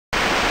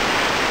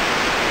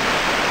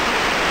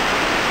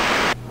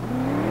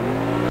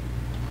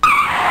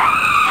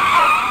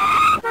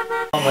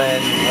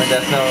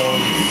there's no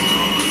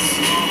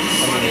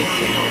enemies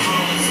in here.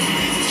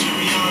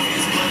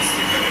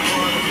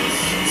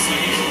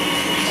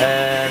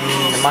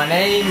 My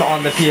name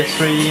on the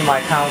PS3, my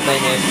account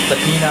name is The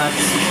Peanut.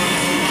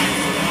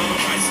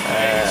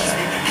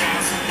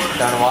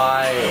 Don't know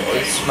why.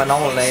 My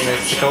normal name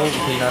is The Golden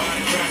Peanut.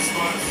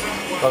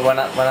 But when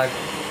I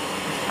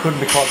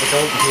couldn't be called The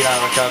Golden Peanut,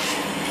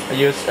 I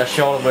used a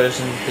shorter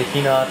version, The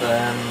Peanut.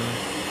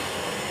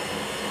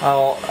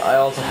 I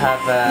also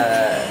have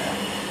a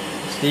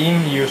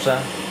Steam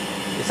user.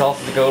 It's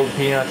also The Golden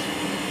Peanut,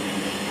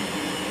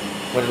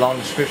 with a long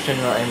description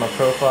in my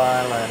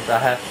profile, and I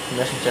have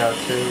Messenger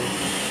too.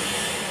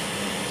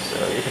 So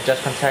you can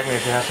just contact me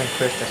if you have some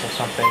questions or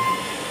something.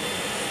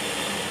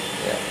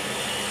 Yeah.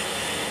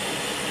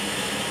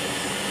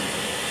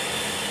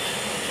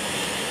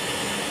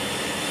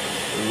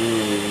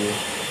 Ooh,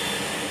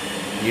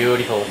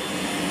 beautiful.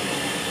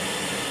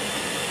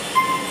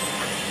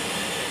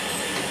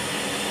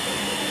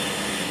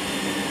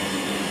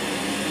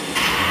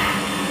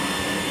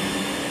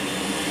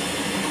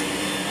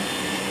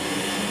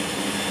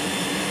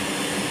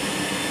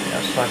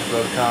 Let's try to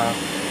blow the car up.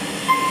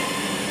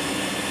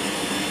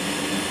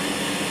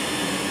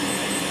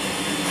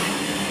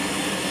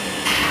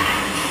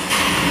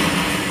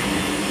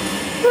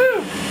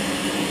 Woo!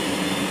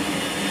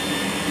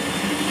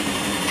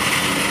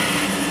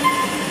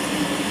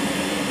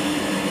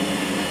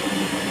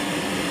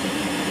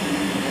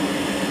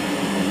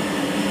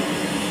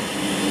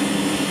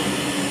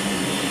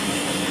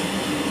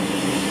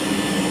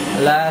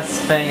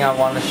 Last thing I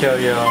want to show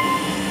you.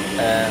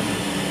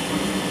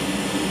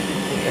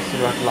 It's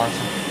the rocket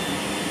launcher.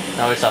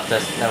 No, it's up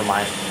there. Never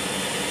mind.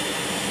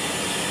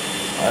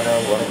 I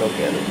don't want to go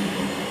get it.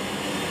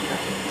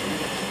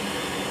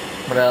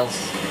 What else?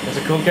 It's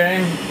a cool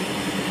game.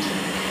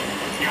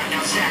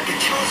 Now, Zach,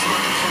 tell us about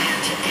the plan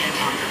to end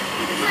hunger.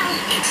 Well,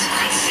 it's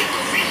quite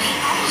simple, really.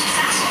 Almost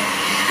facile.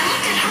 I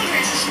looked at hunger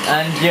as a...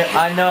 And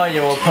I know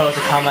you will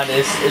post a comment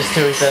is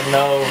to say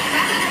no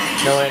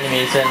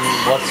enemies and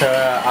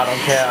whatsoever. I don't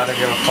care. I don't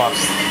give a fuck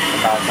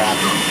about that.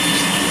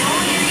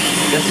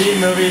 Just see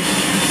movies,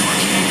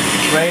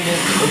 rate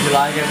it if you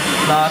like it.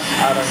 If not,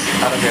 I don't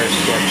give a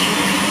shit.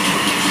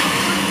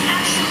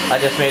 I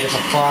just made it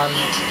for fun.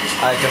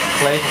 I just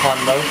play for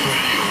fun mostly.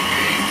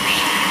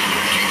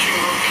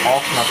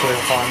 Often I play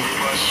for fun.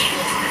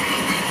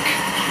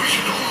 We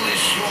should only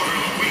slaughter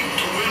the weak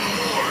to win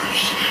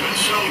wars and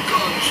sell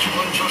guns to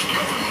unjust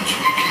governments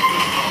we keep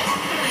in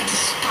power. I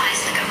despise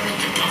the government.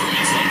 The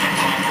government's like the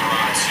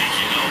paparazzi,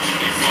 you know.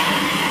 They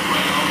follow you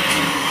around and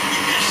when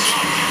you mess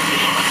up, they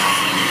are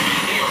coming.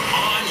 They are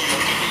on you.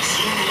 They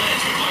zoom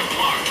lens with my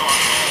block talk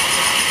all the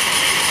time.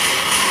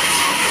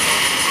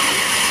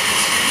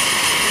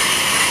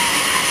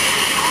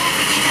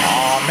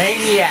 Aw,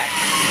 maniac!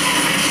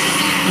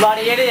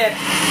 Bloody idiot!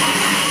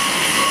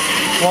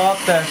 What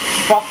the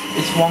fuck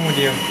is wrong with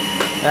you?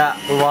 Yeah,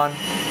 we won.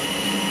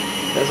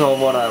 That's all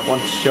what I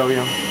want to show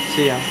you.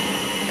 See ya.